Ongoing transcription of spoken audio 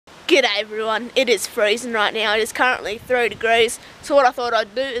G'day everyone, it is freezing right now. It is currently 3 degrees. So what I thought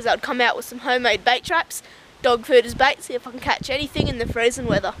I'd do is I'd come out with some homemade bait traps, dog food as bait, see if I can catch anything in the freezing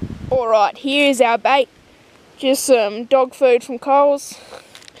weather. Alright, here's our bait. Just some dog food from Coles.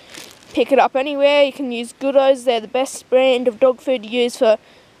 Pick it up anywhere. You can use Goodos, they're the best brand of dog food to use for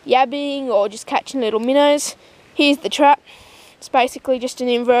yabbing or just catching little minnows. Here's the trap. It's basically just an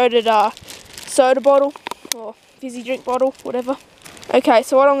inverted soda bottle or fizzy drink bottle, whatever. Okay,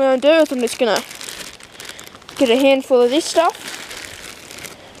 so what I'm going to do is I'm just going to get a handful of this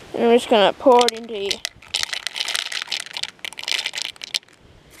stuff and I'm just going to pour it into here.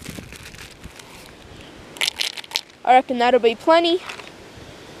 I reckon that'll be plenty.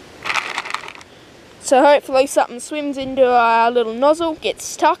 So hopefully something swims into our little nozzle, gets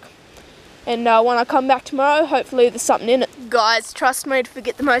stuck, and when I come back tomorrow, hopefully there's something in it. Guys, trust me to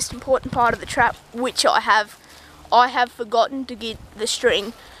forget the most important part of the trap, which I have forgotten to get the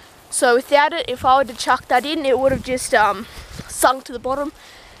string. So without it, if I were to chuck that in, it would have just sunk to the bottom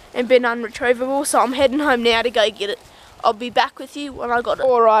and been unretrievable. So I'm heading home now to go get it. I'll be back with you when I got it.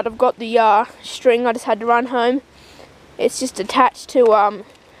 Alright, I've got the string. I just had to run home. It's just attached to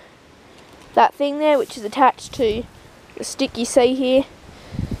that thing there, which is attached to the stick you see here.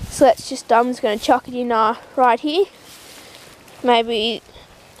 So that's just I'm just going to chuck it in right here. Maybe,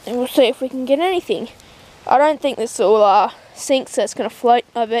 and we'll see if we can get anything. I don't think this will sink, so it's going to float,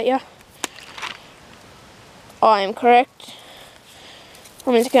 I bet you. I am correct.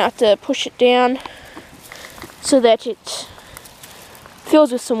 I'm just going to have to push it down so that it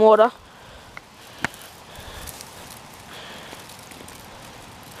fills with some water.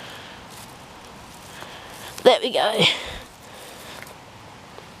 There we go.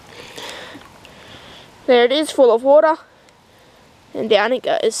 There it is, full of water. And down it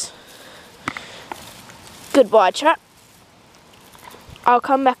goes. Goodbye, trap. I'll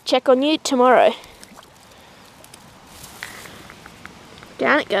come back check on you tomorrow.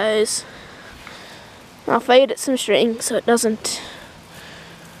 Down it goes. I'll feed it some string so it doesn't,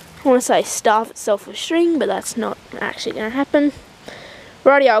 I want to say starve itself with string, but that's not actually going to happen.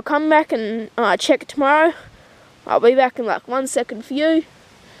 Righty, I'll come back and check it tomorrow. I'll be back in like 1 second for you.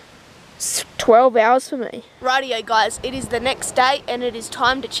 It's 12 hours for me. Rightio guys, it is the next day and it is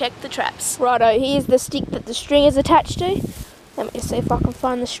time to check the traps. Righto, here's the stick that the string is attached to. Let me see if I can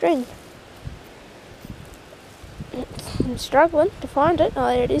find the string. I'm struggling to find it. Oh,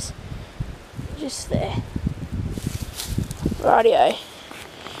 there it is. Just there. Rightio.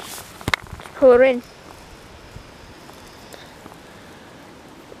 Pull her in.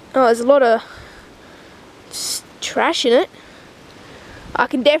 Oh, there's a lot of trash in it. I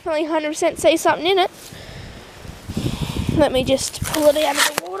can definitely 100% see something in it. Let me just pull it out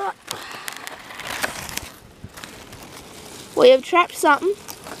of the water. We have trapped something.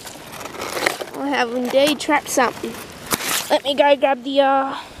 I have indeed trapped something. Let me go grab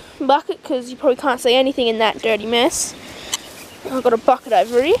the bucket because you probably can't see anything in that dirty mess. I've got a bucket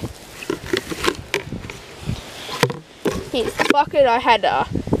over here. Here's the bucket. I had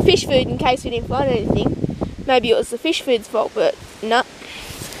fish food in case we didn't find anything. Maybe it was the fish food's fault, but no.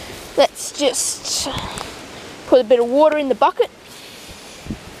 Let's just put a bit of water in the bucket.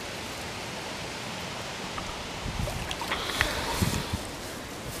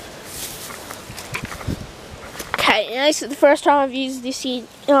 Okay, now this is the first time I've used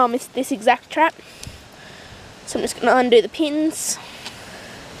this exact trap. So I'm just going to undo the pins.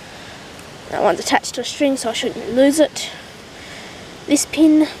 That one's attached to a string, so I shouldn't lose it. This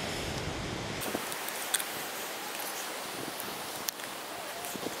pin.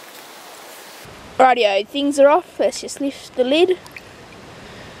 Rightio, things are off. Let's just lift the lid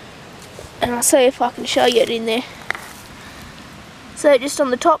and I'll see if I can show you it in there. So just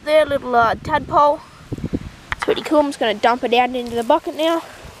on the top there, a little tadpole. It's pretty cool. I'm just going to dump it out into the bucket now.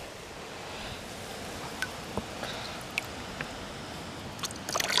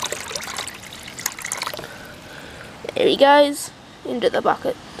 There he goes, into the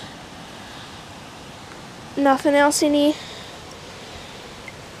bucket. Nothing else in here.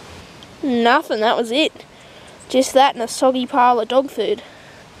 Nothing, that was it. Just that and a soggy pile of dog food.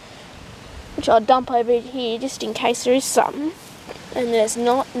 Which I'll dump over here just in case there is something. And there's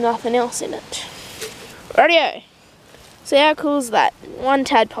nothing else in it. Rightio. So how cool is that? One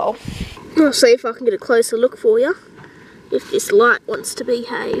tadpole. I'll see if I can get a closer look for you. If this light wants to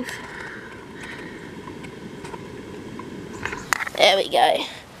behave. There we go.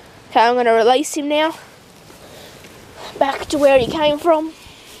 Okay, I'm going to release him now. Back to where he came from.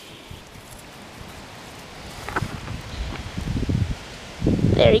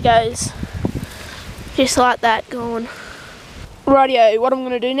 There he goes. Just like that, gone. Rightio, what I'm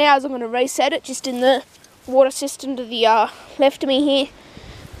going to do now is I'm going to reset it just in the water system to the left of me here.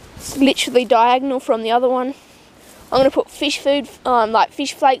 It's literally diagonal from the other one. I'm going to put fish food, like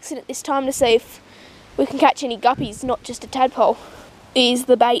fish flakes in it this time to see if we can catch any guppies, not just a tadpole. Here's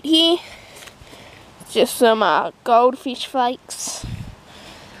the bait here. Just some goldfish flakes.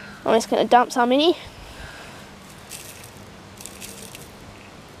 I'm just going to dump some in here.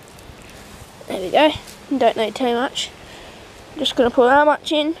 There we go. Don't need too much. Just going to put that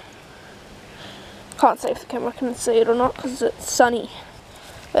much in. Can't see if the camera can see it or not because it's sunny.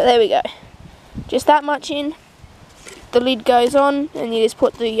 But there we go. Just that much in. The lid goes on and you just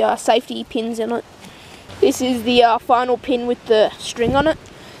put the safety pins in it. This is the final pin with the string on it.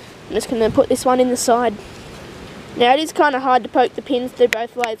 I'm just going to put this one in the side. Now it is kind of hard to poke the pins through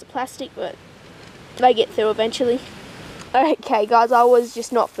both layers of plastic, but they get through eventually. Okay guys, I was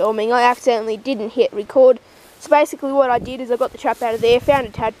just not filming. I accidentally didn't hit record. So basically what I did is I got the trap out of there, found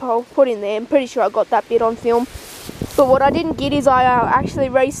a tadpole, put in there. I'm pretty sure I got that bit on film. But what I didn't get is I actually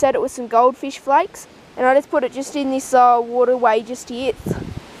reset it with some goldfish flakes. And I just put it just in this waterway just here. It's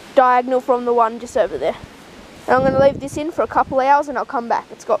diagonal from the one just over there. And I'm going to leave this in for a couple hours and I'll come back.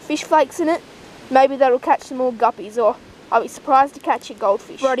 It's got fish flakes in it. Maybe that'll catch some more guppies, or I'll be surprised to catch a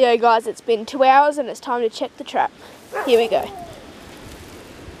goldfish. Rightio guys, it's been 2 hours and it's time to check the trap. Here we go.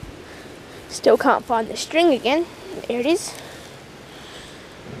 Still can't find the string again. There it is.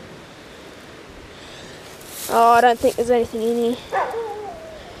 Oh, I don't think there's anything in here.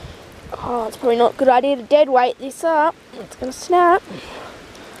 Oh, it's probably not a good idea to dead weight this up. It's going to snap.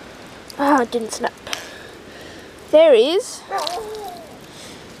 Oh, it didn't snap. There is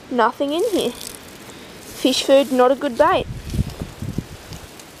nothing in here. Fish food, not a good bait.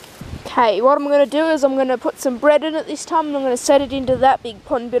 Okay, what I'm going to do is I'm going to put some bread in it this time and I'm going to set it into that big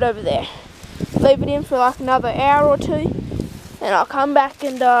pond bit over there. Leave it in for like another hour or two and I'll come back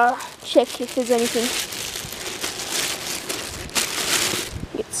and check if there's anything.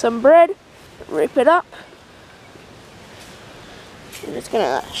 Get some bread, rip it up. I'm just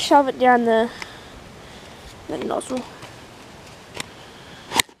going to shove it down the nozzle.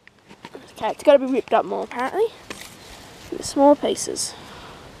 Okay, it's got to be ripped up more apparently. The small pieces.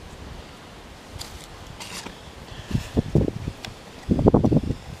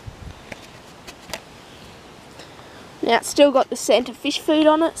 Now it's still got the scent of fish food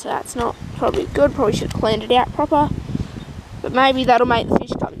on it, so that's not probably good. Probably should have cleaned it out proper. But maybe that'll make the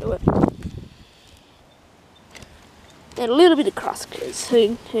fish come to it. And a little bit of crust, because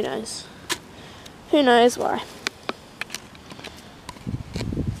who knows? Who knows why?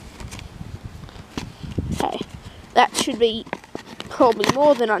 Okay, that should be probably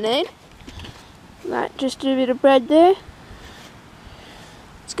more than I need. Right, just a bit of bread there.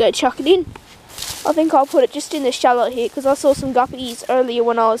 Let's go chuck it in. I think I'll put it just in the shallow here because I saw some guppies earlier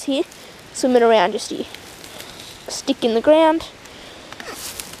when I was here swimming around just here. Stick in the ground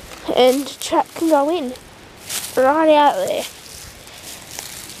and trap can go in right out there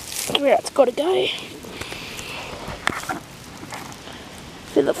where it's got to go.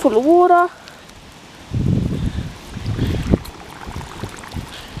 Fill it full of water.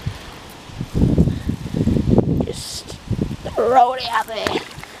 Just throw it out there.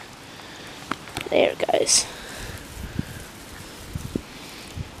 There it goes.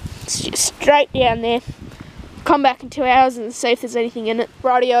 It's just straight down there. Come back in 2 hours and see if there's anything in it.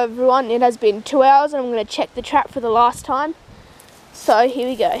 Rightio everyone, it has been 2 hours and I'm going to check the trap for the last time. So here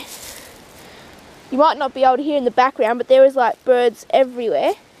we go. You might not be able to hear in the background, but there is like birds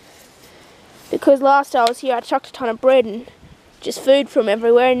everywhere. Because last I was here I chucked a ton of bread and just food from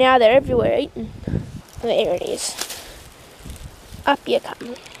everywhere, and now they're everywhere eating. There it is. Up you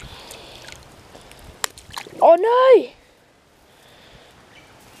come. Oh no!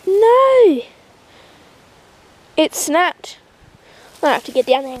 No! It snapped. I have to get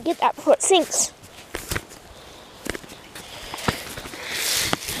down there and get that before it sinks.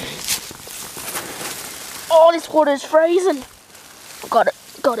 Oh, this water is freezing. Got it,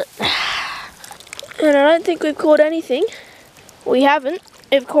 got it. And I don't think we've caught anything. We haven't.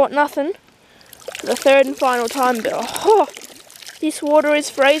 We've caught nothing. The third and final time, but oh, this water is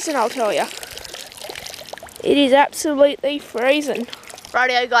freezing, I'll tell you. It is absolutely freezing.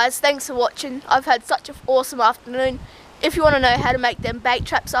 Rightio guys, thanks for watching. I've had such an awesome afternoon. If you want to know how to make them bait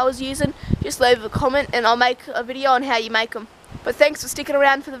traps I was using, just leave a comment and I'll make a video on how you make them. But thanks for sticking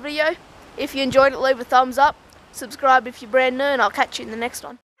around for the video. If you enjoyed it, leave a thumbs up. Subscribe if you're brand new and I'll catch you in the next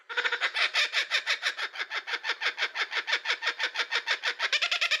one.